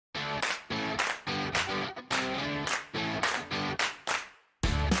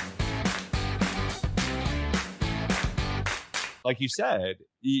like you said,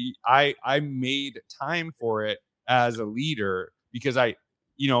 I made time for it as a leader because like,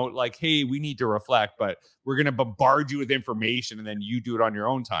 hey, we need to reflect, but we're going to bombard you with information and then you do it on your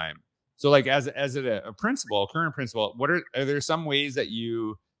own time. So like as a principal, current principal, are there some ways that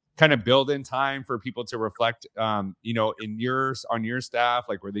you kind of build in time for people to reflect, on your staff,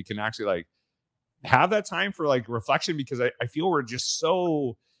 like where they can actually like have that time for like reflection? Because I feel we're just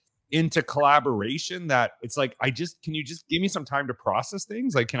so into collaboration that it's like, can you just give me some time to process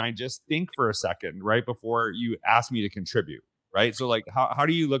things? Like, can I just think for a second right before you ask me to contribute? Right. So like, how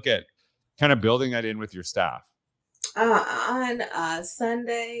do you look at kind of building that in with your staff? On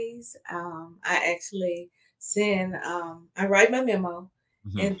Sundays, I actually I write my memo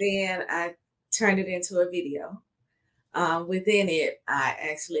Hmm. and then I turn it into a video. Within it, I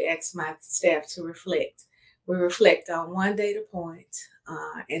actually ask my staff to reflect. We reflect on one data point,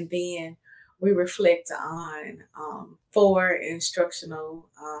 and then we reflect on four instructional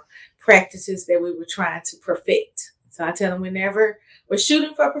practices that we were trying to perfect. So I tell them we're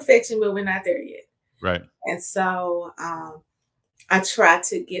shooting for perfection, but we're not there yet. Right. And so I try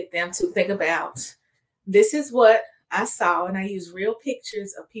to get them to think about this is what I saw, and I use real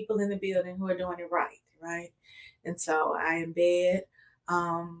pictures of people in the building who are doing it right, right? And so I embed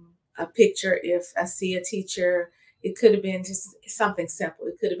a picture. If I see a teacher, it could have been just something simple.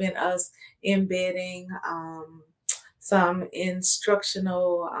 It could have been us embedding some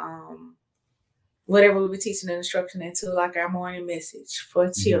instructional, whatever we were teaching in instruction into like our morning message for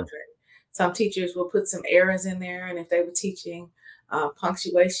Hmm. children. Some teachers will put some errors in there, and if they were teaching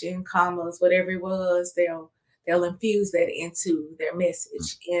punctuation, commas, whatever it was, they'll infuse that into their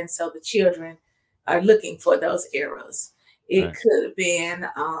message, and so the children are looking for those errors. It Right. could have been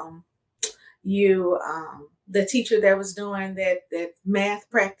you the teacher that was doing that math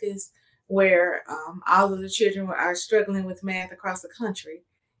practice where all of the children are struggling with math across the country,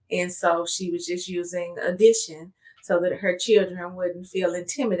 and so she was just using addition so that her children wouldn't feel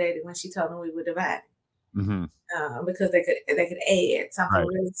intimidated when she told them we were dividing, Hmm. because they could add something Right.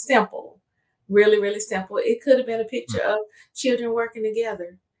 really simple, really simple. It could have been a picture of children working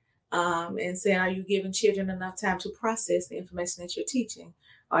together, and saying, are you giving children enough time to process the information that you're teaching?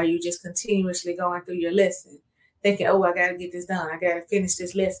 Or are you just continuously going through your lesson, thinking, oh, I got to get this done. I got to finish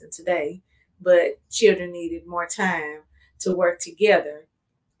this lesson today. But children needed more time to work together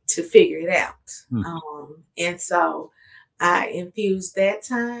to figure it out. And so I infused that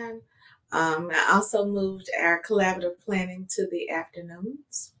time. I also moved our collaborative planning to the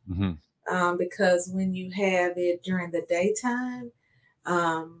afternoons, Hmm. because when you have it during the daytime,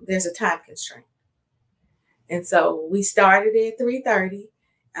 there's a time constraint. And so we started at 3:30.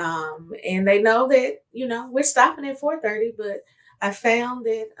 And they know that, we're stopping at 4:30, but I found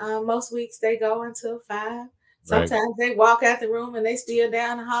that most weeks they go until 5. Right. Sometimes they walk out the room and they still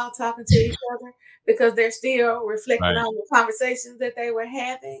down the hall talking to each other because they're still reflecting Right. on the conversations that they were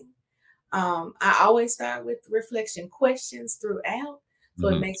having. I always start with reflection questions throughout, so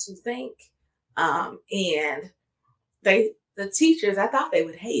it Hmm. makes you think. And the teachers, I thought they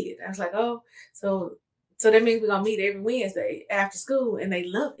would hate it. I was like, oh, so that means we're gonna meet every Wednesday after school, and they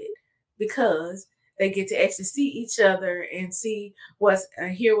love it because they get to actually see each other and see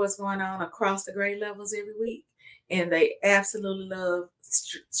hear what's going on across the grade levels every week, and they absolutely love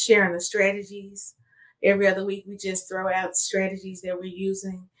sharing the strategies. Every other week, we just throw out strategies that we're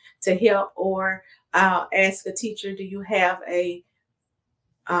using to help, or I'll ask a teacher, do you have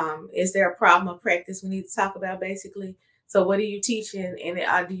is there a problem of practice we need to talk about basically? So what are you teaching,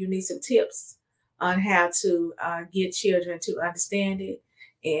 and do you need some tips on how to get children to understand it?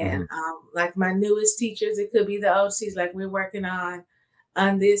 And Hmm. like my newest teachers, it could be the oldest teachers, like we're working on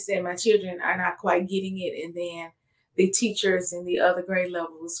this, and my children are not quite getting it. And then the teachers in the other grade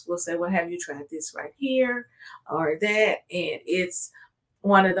levels will say, well, have you tried this right here or that? And it's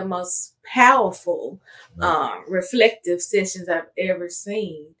one of the most powerful Right. reflective sessions I've ever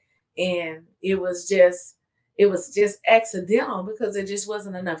seen. And it was just accidental because there just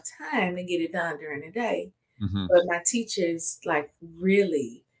wasn't enough time to get it done during the day. Hmm. But my teachers like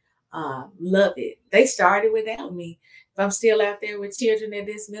really love it. They started without me. If I'm still out there with children at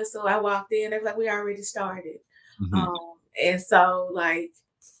dismissal, I walked in, they're like, we already started. Hmm. Um, and so like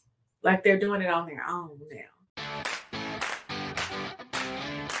they're doing it on their own